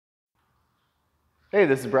Hey,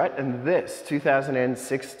 this is Brett, and this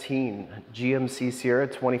 2016 GMC Sierra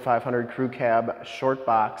 2500 Crew Cab Short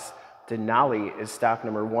Box Denali is stock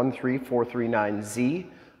number 13439Z.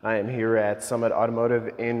 I am here at Summit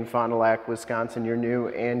Automotive in Fond du Lac, Wisconsin, your new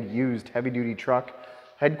and used heavy-duty truck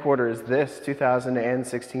headquarters. This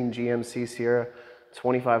 2016 GMC Sierra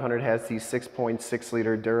 2500 has the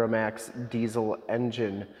 6.6-liter Duramax diesel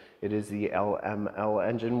engine. It is the LML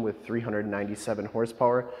engine with 397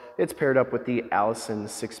 horsepower. It's paired up with the Allison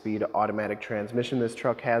 6-speed automatic transmission. This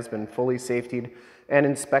truck has been fully safetied and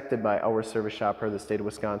inspected by our service shop per the state of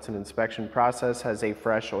Wisconsin inspection process. Has a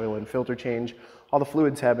fresh oil and filter change. All the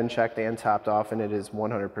fluids have been checked and topped off, and it is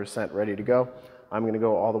 100% ready to go. I'm going to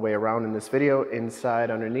go all the way around in this video,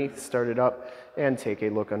 inside, underneath, start it up, and take a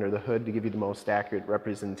look under the hood to give you the most accurate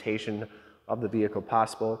representation of the vehicle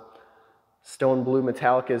possible. Stone blue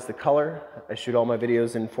metallic is the color. I shoot all my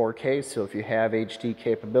videos in 4K, so if you have HD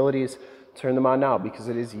capabilities, turn them on now, because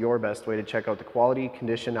it is your best way to check out the quality,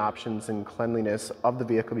 condition, options, and cleanliness of the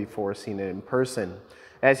vehicle before seeing it in person.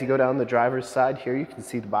 As you go down the driver's side here, you can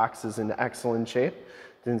see the box is in excellent shape.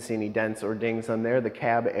 Didn't see any dents or dings on there. The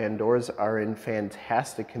cab and doors are in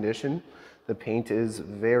fantastic condition. The paint is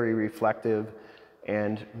very reflective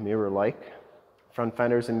and mirror-like. Front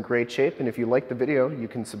fender's in great shape, and if you like the video, you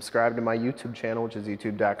can subscribe to my YouTube channel, which is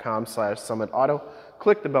youtube.com/summitauto.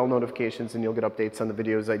 Click the bell notifications and you'll get updates on the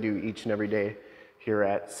videos I do each and every day here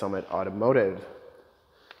at Summit Automotive.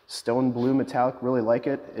 Stone blue metallic, really like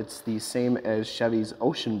it. It's the same as Chevy's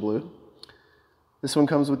Ocean Blue. This one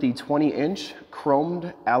comes with the 20-inch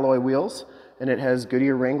chromed alloy wheels, and it has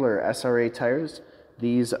Goodyear Wrangler SRA tires.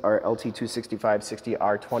 These are LT265/60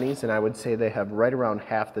 R20s, and I would say they have right around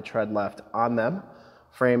half the tread left on them.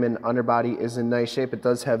 Frame and underbody is in nice shape. It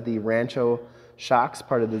does have the Rancho shocks,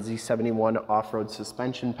 part of the Z71 off-road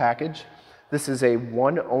suspension package. This is a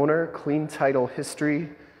one-owner, clean title history,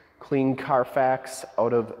 clean Carfax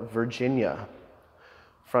out of Virginia.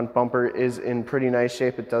 Front bumper is in pretty nice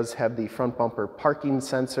shape. It does have the front bumper parking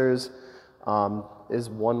sensors. Is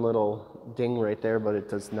one little ding right there, but it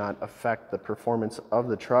does not affect the performance of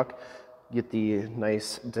the truck. Get the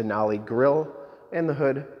nice Denali grille, and the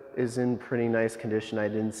hood is in pretty nice condition. I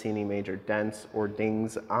didn't see any major dents or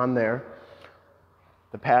dings on there.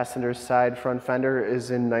 The passenger side front fender is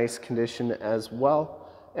in nice condition as well,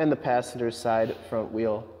 and the passenger side front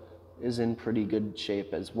wheel is in pretty good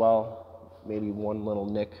shape as well. Maybe one little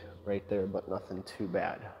nick right there, but nothing too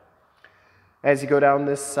bad. As you go down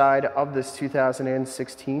this side of this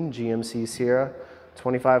 2016 GMC Sierra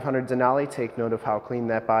 2500 Denali, take note of how clean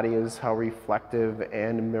that body is, how reflective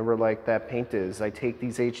and mirror-like that paint is. I take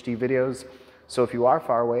these HD videos, so if you are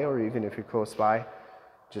far away or even if you're close by,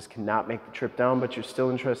 just cannot make the trip down, but you're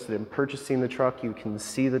still interested in purchasing the truck, you can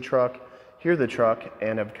see the truck, hear the truck,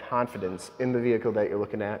 and have confidence in the vehicle that you're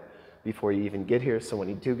looking at before you even get here. So when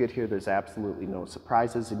you do get here, there's absolutely no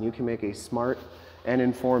surprises, and you can make a smart and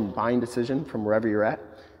informed buying decision from wherever you're at.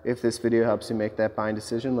 If this video helps you make that buying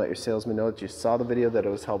decision, let your salesman know that you saw the video, that it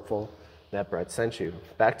was helpful, that Brett sent you.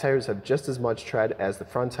 Back tires have just as much tread as the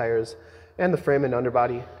front tires, and the frame and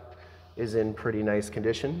underbody is in pretty nice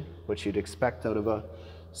condition, which you'd expect out of a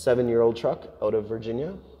 7-year-old truck out of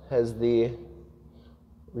Virginia. Has the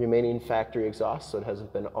remaining factory exhaust, so it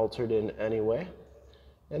hasn't been altered in any way.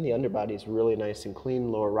 And the underbody is really nice and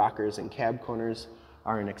clean. Lower rockers and cab corners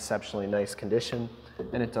are in exceptionally nice condition,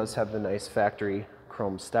 and it does have the nice factory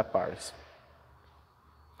chrome step bars.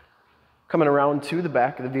 Coming around to the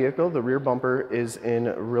back of the vehicle, the rear bumper is in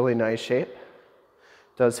really nice shape.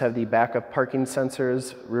 Does have the backup parking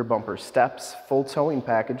sensors, rear bumper steps, full towing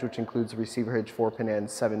package, which includes receiver hitch, 4-pin and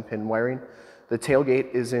 7-pin wiring. The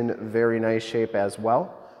tailgate is in very nice shape as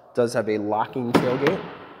well. Does have a locking tailgate,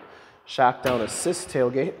 shock down assist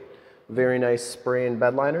tailgate, very nice spray and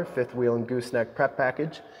bed liner, 5th wheel and gooseneck prep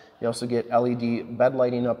package. You also get LED bed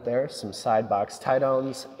lighting up there, some side box tie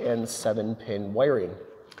downs, and 7-pin wiring.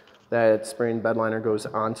 That spray and bed liner goes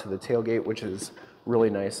onto the tailgate, which is really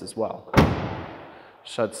nice as well.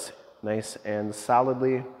 Shuts nice and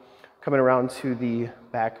solidly. Coming around to the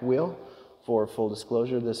back wheel, for full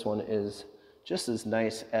disclosure, this one is just as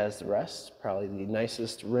nice as the rest. Probably the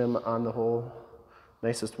nicest rim on the whole,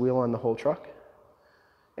 nicest wheel on the whole truck.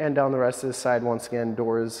 And down the rest of the side, once again,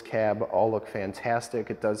 doors, cab, all look fantastic.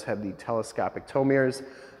 It does have the telescopic tow mirrors,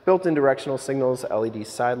 built-in directional signals, LED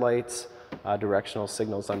side lights, directional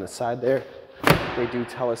signals on the side there. They do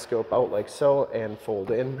telescope out like so and fold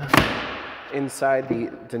in. Inside, the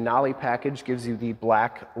Denali package gives you the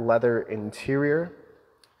black leather interior.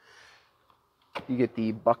 You get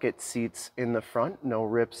the bucket seats in the front, no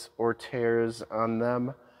rips or tears on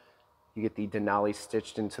them. You get the Denali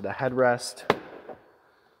stitched into the headrest.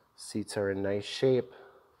 Seats are in nice shape.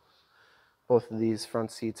 Both of these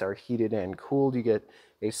front seats are heated and cooled. You get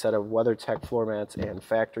a set of WeatherTech floor mats and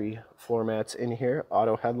factory floor mats in here.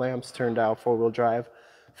 Auto headlamps, turn dial 4-wheel drive,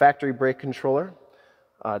 factory brake controller,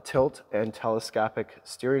 tilt and telescopic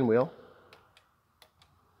steering wheel.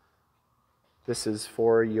 This is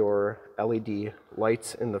for your LED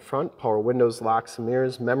lights in the front, power windows, locks and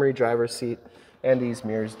mirrors, memory driver's seat, and these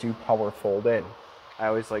mirrors do power fold in. I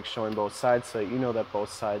always like showing both sides so that you know that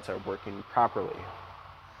both sides are working properly.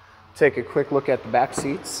 Take a quick look at the back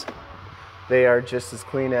seats. They are just as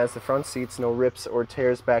clean as the front seats, no rips or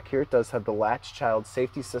tears back here. It does have the Latch child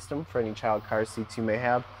safety system for any child car seats you may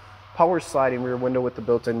have. Power sliding rear window with the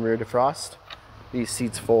built-in rear defrost. These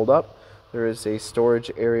seats fold up. There is a storage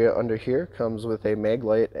area under here. Comes with a mag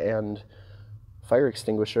light and fire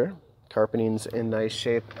extinguisher. Carpeting's in nice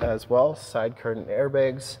shape as well. Side curtain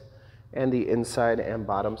airbags. And the inside and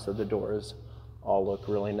bottoms of the doors all look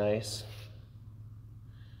really nice,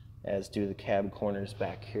 as do the cab corners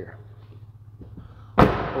back here.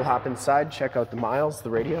 We'll hop inside, check out the miles, the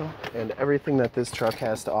radio, and everything that this truck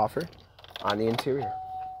has to offer on the interior.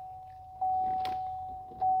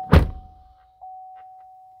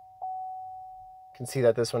 You can see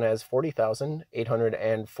that this one has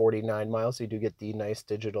 40,849 miles. You do get the nice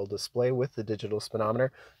digital display with the digital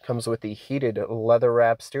speedometer. Comes with the heated leather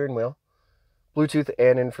wrap steering wheel, Bluetooth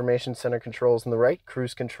and information center controls on the right,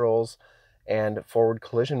 cruise controls and forward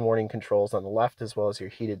collision warning controls on the left, as well as your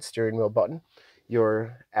heated steering wheel button.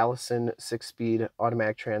 Your Allison 6-speed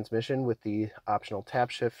automatic transmission with the optional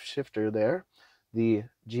tap shift shifter there. The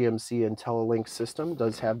GMC IntelliLink system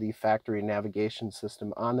does have the factory navigation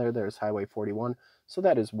system on there. There's Highway 41, so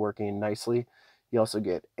that is working nicely. You also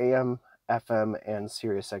get AM, FM, and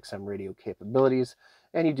Sirius XM radio capabilities,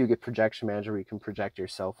 and you do get projection manager where you can project your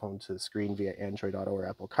cell phone to the screen via Android Auto or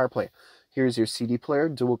Apple CarPlay. Here's your CD player,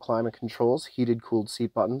 dual climate controls, heated cooled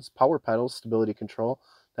seat buttons, power pedals, stability control.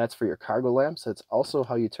 That's for your cargo lamps. That's also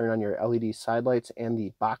how you turn on your LED side lights and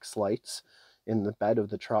the box lights in the bed of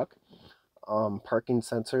the truck. Parking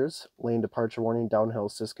sensors, lane departure warning, downhill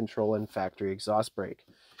assist control, and factory exhaust brake.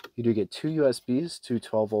 You do get 2 USBs, 2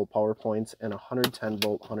 12-volt power points, and a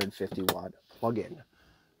 110-volt, 150-watt plug-in.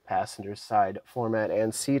 Passenger side floor mat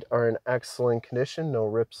and seat are in excellent condition, no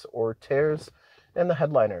rips or tears, and the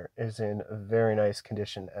headliner is in very nice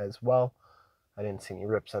condition as well. I didn't see any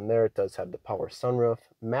rips on there. It does have the power sunroof,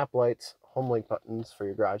 map lights, home link buttons for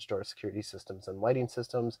your garage door security systems and lighting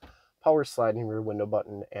systems, power sliding rear window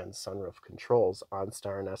button, and sunroof controls,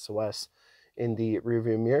 OnStar and SOS in the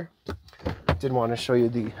rearview mirror. Did want to show you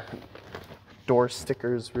the door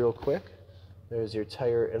stickers real quick. There's your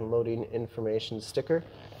tire and loading information sticker,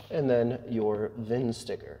 and then your VIN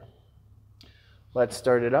sticker. Let's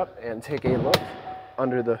start it up and take a look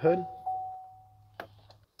under the hood.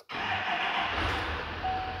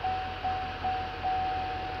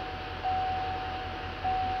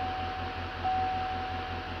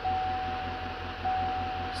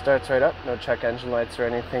 Starts right up, no check engine lights or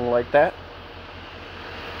anything like that.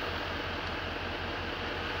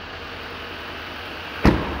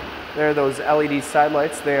 There are those LED side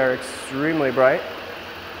lights. They are extremely bright.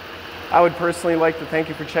 I would personally like to thank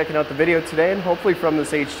you for checking out the video today, and hopefully from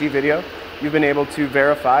this HD video, you've been able to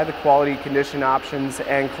verify the quality, condition, options,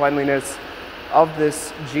 and cleanliness of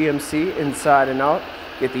this GMC inside and out.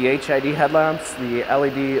 Get the HID headlamps, the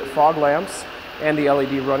LED fog lamps, and the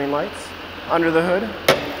LED running lights. Under the hood,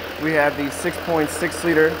 we have the 6.6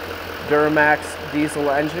 liter Duramax diesel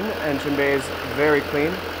engine. Engine bay is very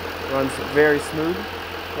clean, runs very smooth.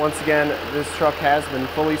 Once again, this truck has been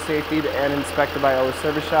fully safetied and inspected by our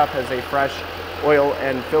service shop, has a fresh oil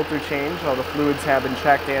and filter change. All the fluids have been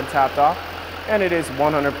checked and topped off, and it is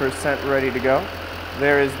 100% ready to go.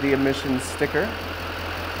 There is the emissions sticker.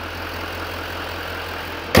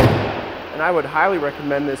 And I would highly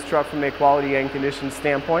recommend this truck from a quality and condition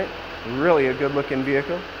standpoint. Really a good looking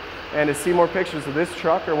vehicle. And to see more pictures of this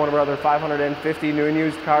truck or one of our other 550 new and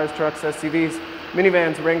used cars, trucks, SUVs,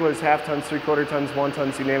 minivans, Wranglers, half tons, 3/4 tons, 1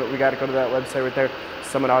 tons, you name it, we got to go to that website right there,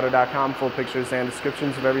 summitauto.com. Full pictures and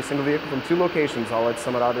descriptions of every single vehicle from 2 locations, all at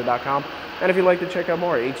summitauto.com. And if you'd like to check out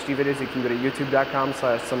more HD videos, you can go to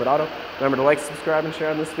youtube.com/summitauto. Remember to like, subscribe, and share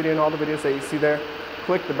on this video and all the videos that you see there.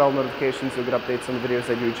 Click the bell notifications, you'll get updates on the videos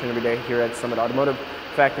I do each and every day here at Summit Automotive.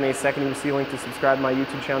 In fact, in a second, you will see a link to subscribe to my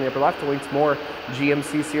YouTube channel in the upper left, a link to more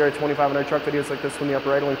GMC Sierra 2500 truck videos like this one in the upper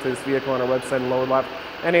right, a link to this vehicle on our website in the lower left,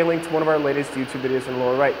 and a link to one of our latest YouTube videos in the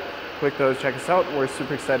lower right. Click those, check us out. We're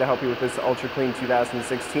super excited to help you with this ultra clean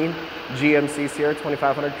 2016 GMC Sierra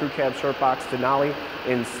 2500 Crew Cab Shortbox Denali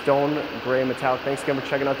in stone gray metallic. Thanks again for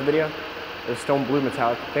checking out the video. Or stone blue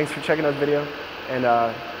metallic. Thanks for checking out the video, and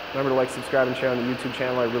Remember to like, subscribe, and share on the YouTube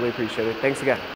channel. I really appreciate it. Thanks again.